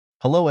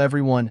Hello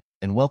everyone,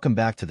 and welcome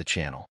back to the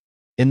channel.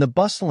 In the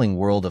bustling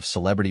world of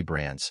celebrity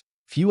brands,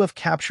 few have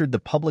captured the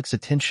public's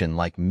attention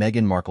like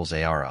Meghan Markle's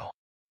ARO.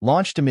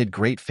 Launched amid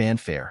great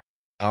fanfare,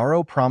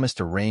 ARO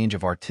promised a range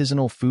of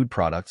artisanal food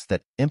products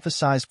that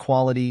emphasized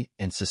quality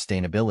and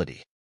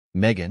sustainability.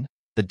 Meghan,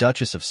 the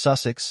Duchess of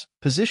Sussex,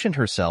 positioned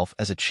herself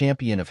as a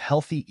champion of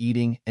healthy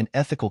eating and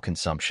ethical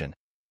consumption,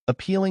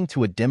 appealing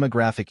to a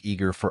demographic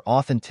eager for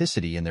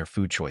authenticity in their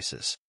food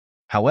choices.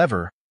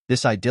 However,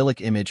 this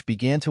idyllic image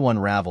began to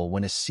unravel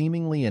when a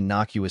seemingly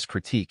innocuous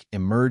critique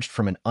emerged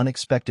from an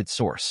unexpected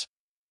source.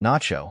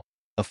 Nacho,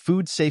 a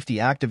food safety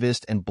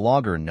activist and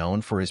blogger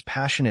known for his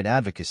passionate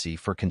advocacy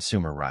for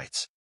consumer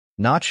rights.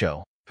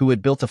 Nacho, who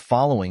had built a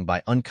following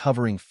by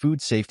uncovering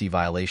food safety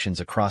violations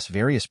across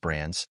various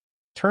brands,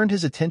 turned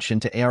his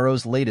attention to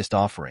ARO's latest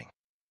offering,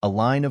 a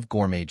line of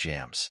gourmet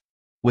jams.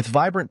 With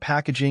vibrant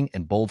packaging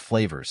and bold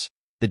flavors,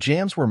 the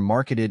jams were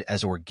marketed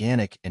as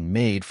organic and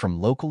made from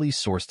locally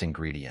sourced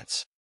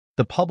ingredients.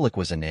 The public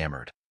was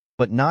enamored,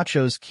 but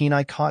Nacho's keen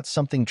eye caught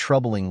something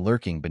troubling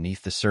lurking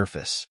beneath the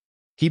surface.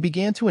 He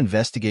began to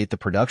investigate the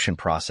production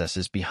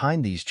processes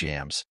behind these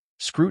jams,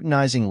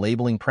 scrutinizing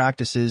labeling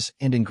practices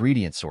and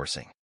ingredient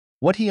sourcing.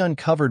 What he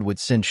uncovered would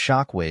send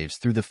shockwaves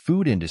through the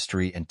food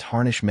industry and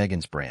tarnish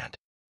Meghan's brand.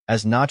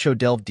 As Nacho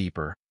delved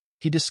deeper,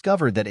 he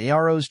discovered that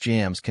ARO's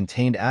jams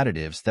contained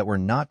additives that were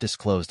not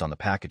disclosed on the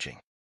packaging.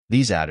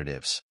 These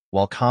additives,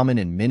 while common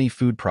in many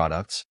food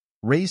products,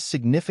 raised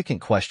significant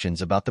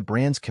questions about the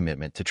brand's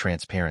commitment to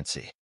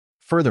transparency.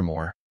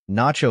 Furthermore,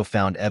 Nacho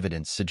found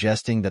evidence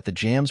suggesting that the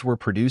jams were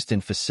produced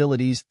in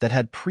facilities that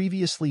had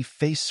previously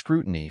faced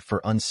scrutiny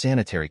for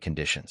unsanitary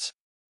conditions.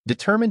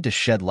 Determined to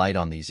shed light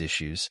on these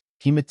issues,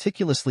 he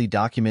meticulously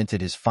documented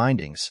his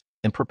findings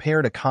and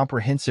prepared a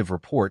comprehensive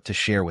report to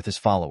share with his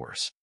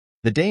followers.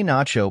 The day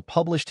Nacho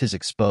published his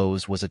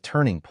EXPOS was a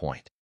turning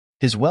point.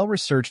 His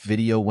well-researched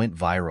video went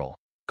viral,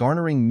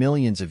 garnering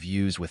millions of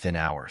views within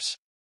hours.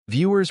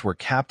 Viewers were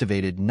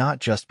captivated not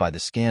just by the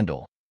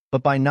scandal,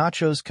 but by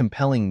Nacho's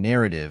compelling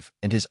narrative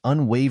and his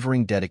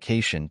unwavering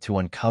dedication to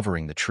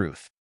uncovering the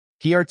truth.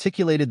 He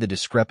articulated the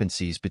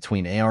discrepancies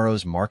between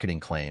ARO's marketing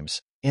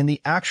claims and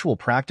the actual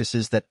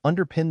practices that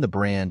underpin the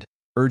brand,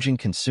 urging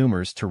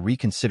consumers to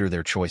reconsider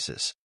their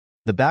choices.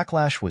 The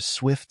backlash was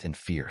swift and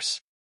fierce.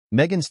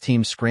 Meghan's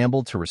team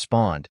scrambled to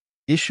respond,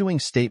 issuing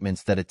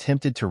statements that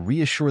attempted to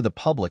reassure the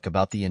public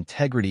about the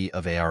integrity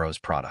of ARO's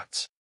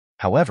products.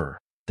 However,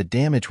 the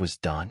damage was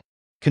done.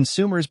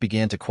 Consumers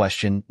began to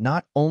question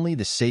not only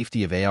the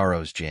safety of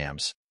ARO's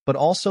jams, but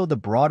also the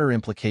broader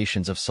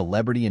implications of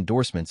celebrity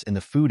endorsements in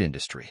the food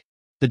industry.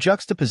 The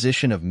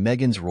juxtaposition of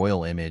Meghan's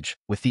royal image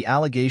with the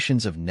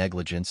allegations of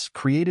negligence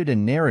created a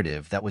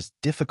narrative that was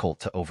difficult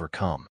to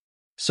overcome.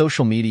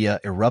 Social media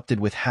erupted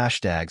with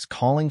hashtags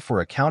calling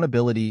for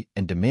accountability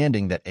and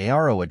demanding that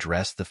ARO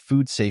address the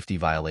food safety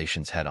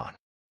violations head-on.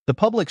 The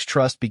public's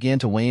trust began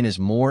to wane as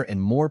more and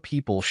more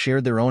people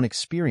shared their own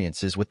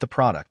experiences with the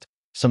product,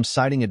 some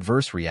citing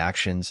adverse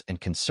reactions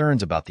and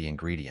concerns about the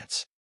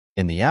ingredients.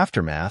 In the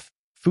aftermath,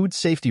 food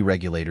safety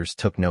regulators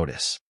took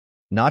notice.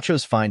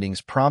 Nacho's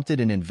findings prompted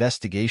an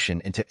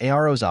investigation into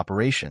ARO's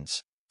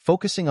operations,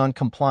 focusing on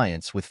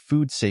compliance with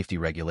food safety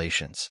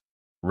regulations.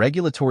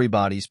 Regulatory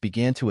bodies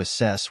began to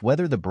assess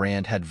whether the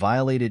brand had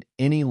violated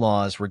any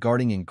laws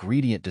regarding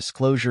ingredient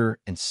disclosure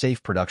and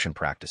safe production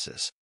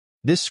practices.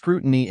 This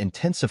scrutiny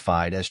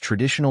intensified as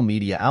traditional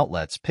media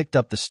outlets picked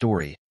up the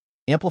story,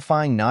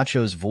 amplifying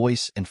Nacho's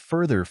voice and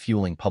further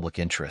fueling public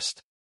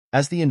interest.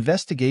 As the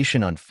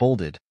investigation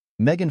unfolded,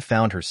 Meghan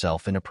found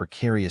herself in a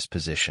precarious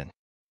position.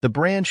 The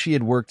brand she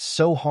had worked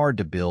so hard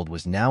to build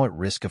was now at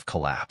risk of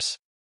collapse.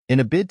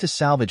 In a bid to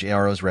salvage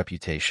ARO's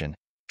reputation,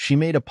 she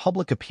made a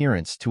public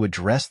appearance to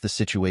address the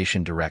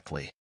situation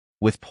directly.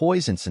 With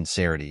poise and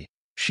sincerity,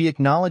 she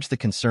acknowledged the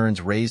concerns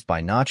raised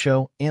by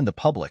Nacho and the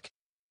public,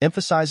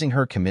 emphasizing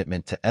her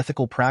commitment to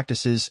ethical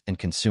practices and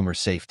consumer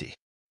safety.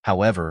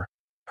 However,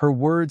 her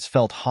words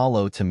felt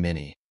hollow to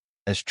many,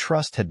 as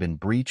trust had been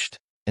breached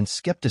and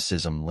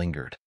skepticism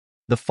lingered.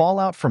 The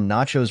fallout from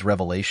Nacho's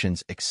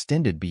revelations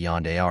extended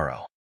beyond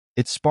ARO.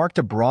 It sparked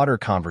a broader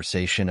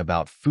conversation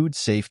about food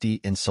safety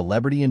in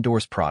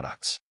celebrity-endorsed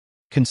products.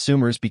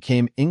 Consumers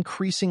became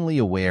increasingly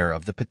aware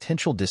of the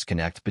potential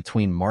disconnect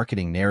between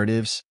marketing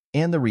narratives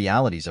and the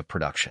realities of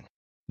production.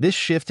 This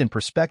shift in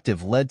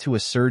perspective led to a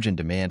surge in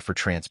demand for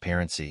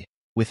transparency,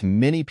 with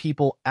many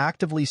people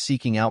actively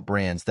seeking out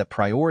brands that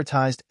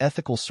prioritized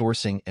ethical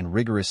sourcing and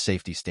rigorous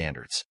safety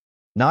standards.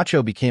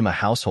 Nacho became a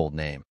household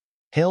name,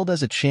 hailed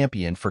as a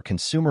champion for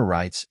consumer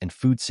rights and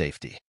food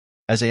safety.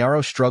 As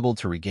ARO struggled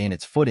to regain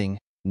its footing,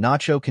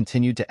 Nacho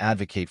continued to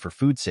advocate for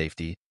food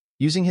safety,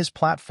 using his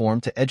platform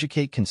to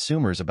educate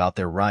consumers about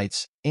their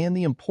rights and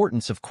the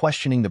importance of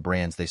questioning the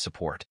brands they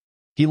support.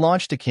 He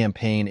launched a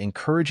campaign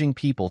encouraging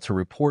people to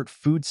report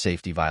food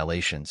safety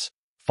violations,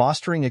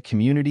 fostering a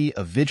community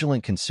of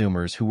vigilant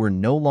consumers who were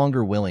no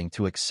longer willing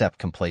to accept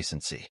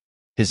complacency.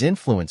 His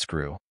influence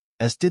grew,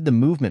 as did the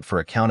movement for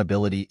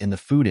accountability in the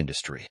food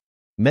industry.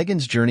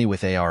 Meghan's journey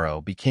with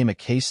ARO became a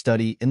case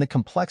study in the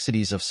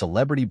complexities of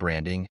celebrity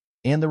branding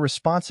and the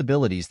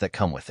responsibilities that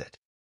come with it.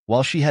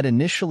 While she had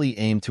initially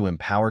aimed to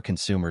empower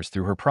consumers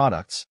through her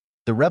products,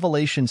 the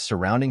revelations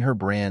surrounding her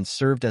brand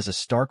served as a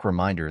stark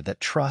reminder that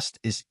trust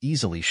is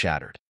easily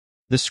shattered.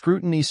 The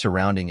scrutiny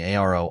surrounding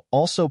ARO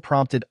also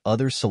prompted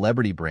other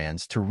celebrity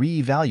brands to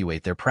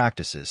reevaluate their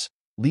practices,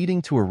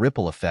 leading to a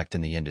ripple effect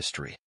in the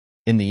industry.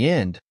 In the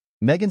end,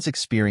 Meghan's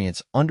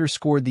experience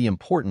underscored the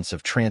importance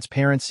of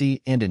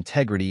transparency and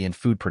integrity in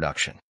food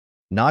production.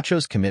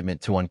 Nacho's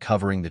commitment to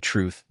uncovering the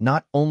truth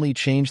not only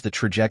changed the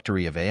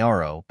trajectory of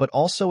ARO, but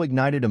also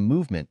ignited a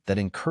movement that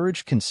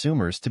encouraged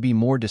consumers to be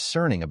more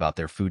discerning about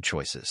their food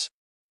choices.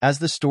 As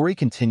the story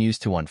continues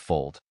to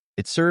unfold,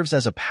 it serves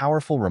as a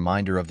powerful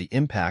reminder of the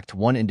impact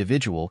one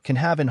individual can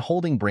have in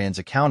holding brands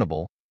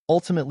accountable,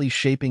 ultimately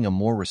shaping a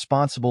more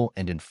responsible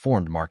and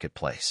informed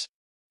marketplace.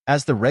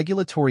 As the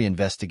regulatory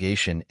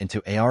investigation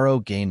into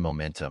ARO gained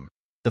momentum,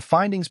 the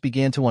findings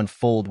began to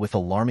unfold with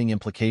alarming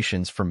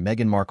implications for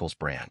Meghan Markle's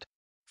brand.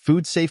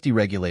 Food safety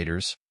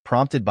regulators,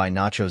 prompted by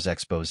Nacho's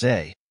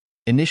exposé,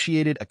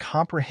 initiated a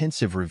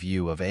comprehensive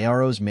review of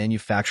ARO's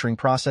manufacturing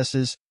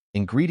processes,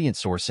 ingredient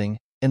sourcing,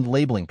 and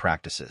labeling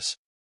practices.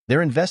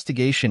 Their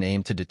investigation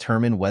aimed to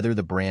determine whether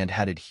the brand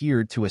had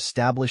adhered to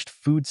established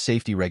food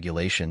safety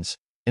regulations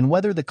and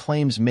whether the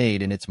claims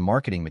made in its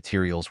marketing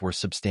materials were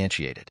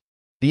substantiated.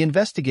 The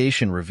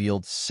investigation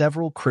revealed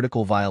several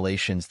critical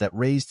violations that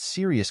raised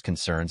serious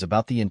concerns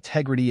about the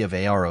integrity of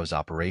ARO's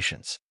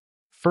operations.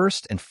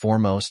 First and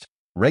foremost,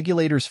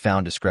 regulators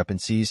found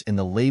discrepancies in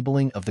the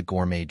labeling of the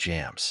gourmet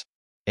jams.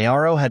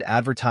 ARO had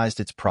advertised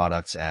its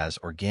products as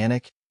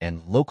organic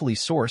and locally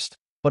sourced,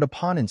 but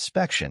upon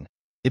inspection,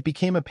 it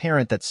became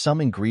apparent that some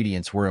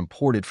ingredients were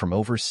imported from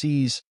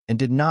overseas and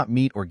did not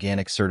meet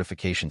organic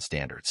certification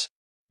standards.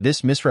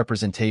 This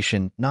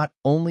misrepresentation not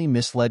only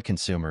misled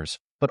consumers,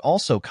 but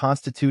also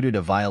constituted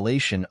a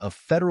violation of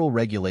federal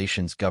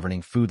regulations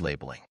governing food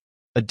labeling.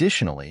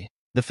 Additionally,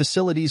 the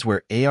facilities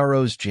where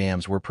ARO's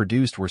jams were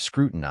produced were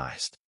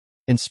scrutinized.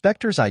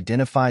 Inspectors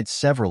identified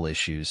several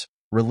issues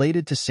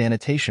related to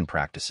sanitation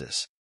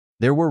practices.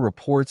 There were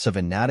reports of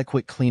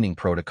inadequate cleaning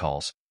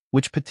protocols,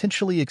 which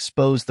potentially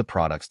exposed the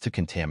products to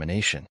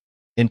contamination.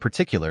 In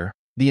particular,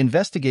 the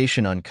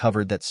investigation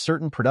uncovered that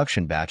certain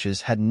production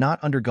batches had not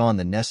undergone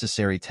the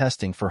necessary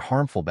testing for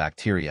harmful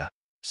bacteria,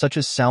 such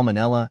as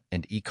Salmonella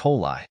and E.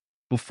 coli,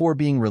 before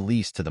being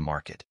released to the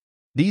market.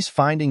 These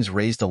findings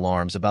raised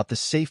alarms about the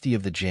safety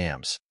of the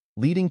jams,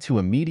 leading to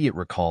immediate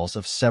recalls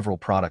of several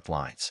product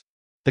lines.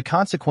 The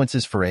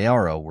consequences for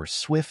ARO were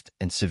swift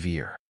and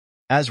severe.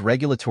 As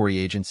regulatory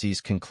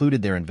agencies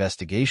concluded their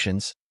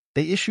investigations,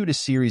 they issued a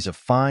series of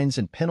fines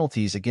and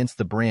penalties against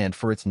the brand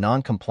for its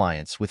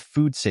non-compliance with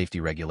food safety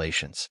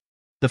regulations.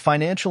 The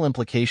financial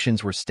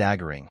implications were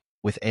staggering,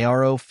 with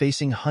ARO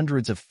facing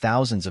hundreds of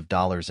thousands of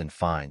dollars in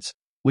fines,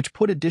 which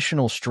put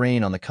additional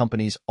strain on the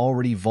company's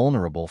already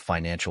vulnerable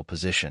financial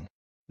position.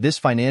 This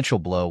financial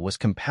blow was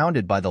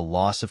compounded by the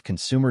loss of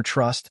consumer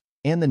trust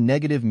and the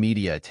negative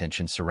media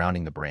attention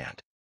surrounding the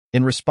brand.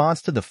 In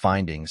response to the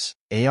findings,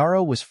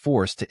 ARO was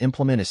forced to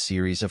implement a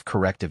series of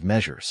corrective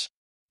measures.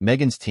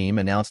 Meghan's team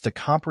announced a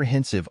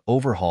comprehensive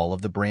overhaul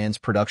of the brand's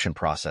production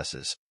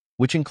processes,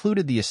 which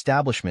included the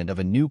establishment of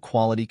a new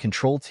quality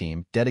control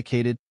team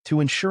dedicated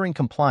to ensuring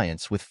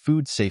compliance with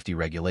food safety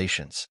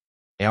regulations.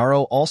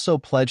 ARO also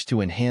pledged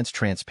to enhance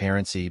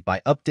transparency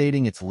by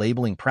updating its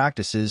labeling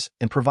practices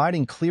and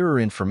providing clearer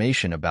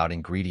information about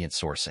ingredient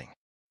sourcing.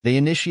 They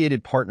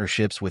initiated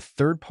partnerships with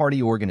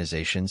third-party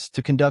organizations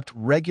to conduct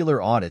regular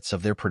audits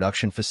of their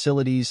production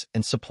facilities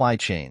and supply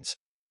chains,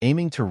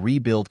 aiming to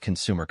rebuild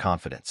consumer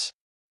confidence.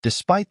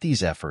 Despite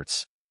these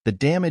efforts, the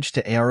damage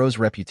to ARO's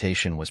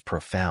reputation was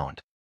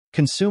profound.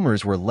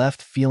 Consumers were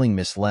left feeling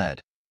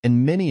misled,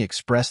 and many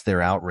expressed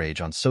their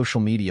outrage on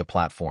social media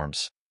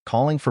platforms,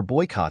 calling for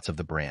boycotts of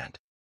the brand.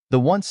 The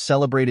once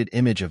celebrated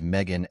image of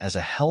Meghan as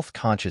a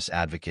health-conscious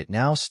advocate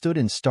now stood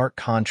in stark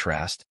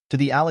contrast to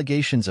the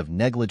allegations of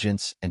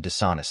negligence and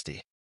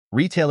dishonesty.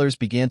 Retailers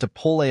began to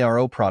pull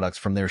ARO products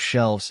from their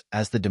shelves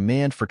as the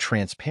demand for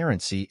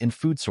transparency in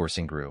food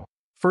sourcing grew,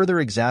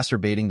 further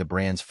exacerbating the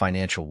brand's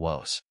financial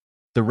woes.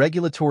 The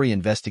regulatory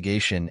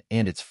investigation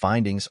and its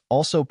findings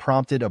also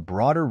prompted a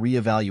broader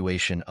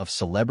reevaluation of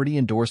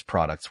celebrity-endorsed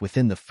products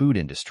within the food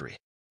industry.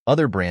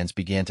 Other brands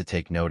began to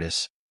take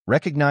notice,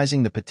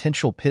 recognizing the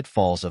potential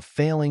pitfalls of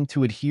failing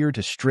to adhere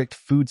to strict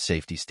food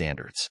safety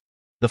standards.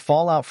 The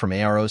fallout from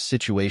ARO's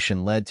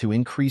situation led to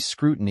increased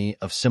scrutiny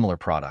of similar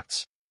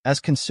products, as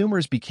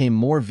consumers became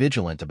more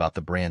vigilant about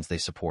the brands they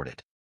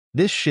supported.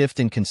 This shift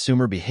in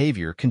consumer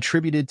behavior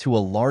contributed to a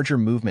larger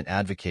movement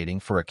advocating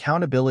for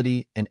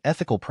accountability and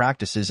ethical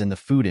practices in the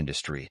food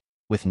industry,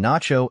 with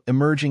Nacho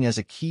emerging as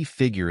a key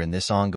figure in this ongoing